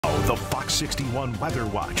The Fox 61 Weather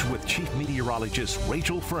Watch with Chief Meteorologist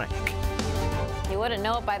Rachel Frank. You wouldn't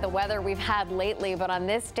know it by the weather we've had lately, but on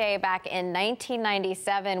this day back in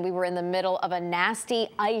 1997, we were in the middle of a nasty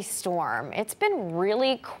ice storm. It's been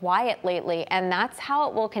really quiet lately, and that's how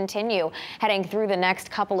it will continue heading through the next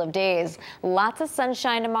couple of days. Lots of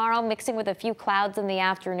sunshine tomorrow, mixing with a few clouds in the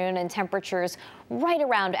afternoon, and temperatures right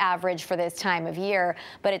around average for this time of year.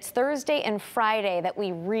 But it's Thursday and Friday that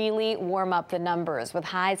we really warm up the numbers, with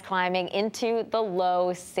highs climbing into the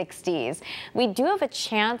low 60s. We do have a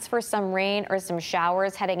chance for some rain or some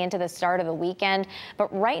showers heading into the start of the weekend,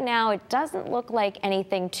 but right now it doesn't look like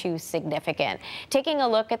anything too significant. Taking a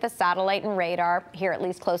look at the satellite and radar here, at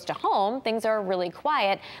least close to home, things are really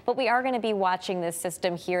quiet, but we are going to be watching this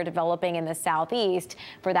system here developing in the southeast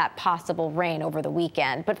for that possible rain over the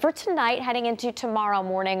weekend. But for tonight, heading into tomorrow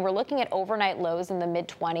morning, we're looking at overnight lows in the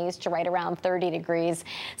mid-20s to right around 30 degrees.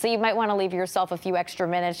 So you might want to leave yourself a few extra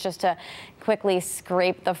minutes just to quickly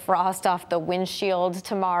scrape the frost off the windshield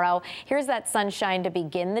tomorrow. Here's that sunshine to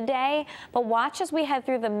begin the day, but watch as we head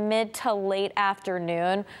through the mid to late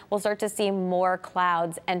afternoon. We'll start to see more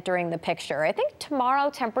clouds entering the picture. I think tomorrow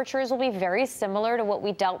temperatures will be very similar to what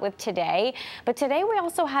we dealt with today, but today we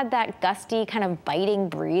also had that gusty kind of biting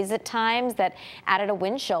breeze at times that added a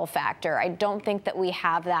wind chill factor. I don't think that we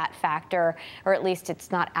have that factor, or at least it's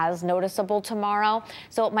not as noticeable tomorrow,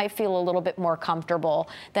 so it might feel a little bit more comfortable.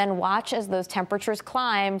 Then watch as those temperatures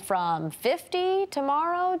climb from 50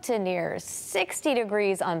 tomorrow to near 60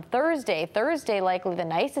 degrees on Thursday. Thursday likely the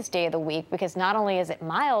nicest day of the week because not only is it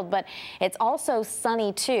mild, but it's also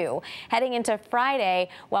sunny too. Heading into Friday,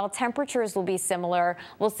 while temperatures will be similar,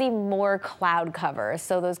 we'll see more cloud cover.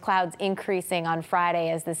 So those clouds increasing on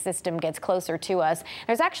Friday as the system gets closer to us.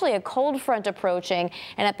 There's actually a cold front approaching,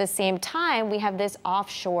 and at the same time we have this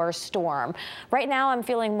offshore storm. Right now I'm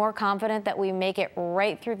feeling more confident that we make it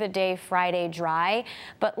right through the day Friday dry,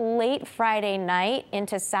 but late Friday night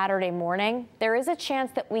into Saturday morning, there is a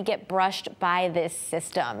chance that we get brushed by this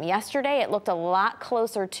system. Yesterday it looked a lot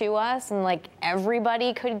closer to us and like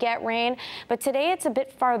everybody could get rain, but today it's a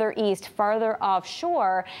bit farther east, farther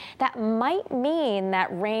offshore. That might mean that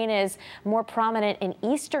rain is more prominent in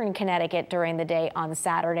eastern Connecticut during the day on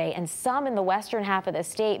Saturday, and some in the western half of the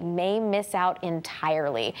state may miss out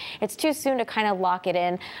entirely. It's too soon to kind of lock it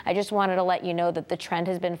in. I just wanted to let you know that the trend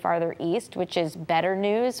has been farther east, which is better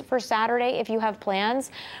news for Saturday if you have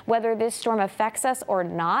plans. Whether this storm affects us or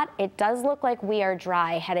not, it does look like we are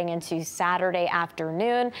dry heading into Saturday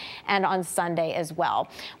afternoon and on Sunday as well.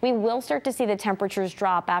 We will start to see the temperatures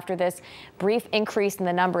drop after this brief increase in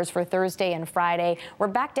the numbers for Thursday and Friday. We're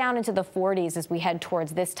back down into the 40s as we head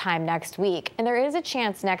towards this time next week. And there is a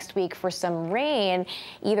chance next week for some rain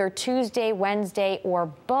either Tuesday, Wednesday, or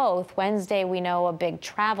both. Wednesday, we know, a big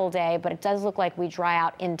travel day, but it does look like we dry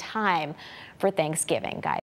out in time for Thanksgiving, guys.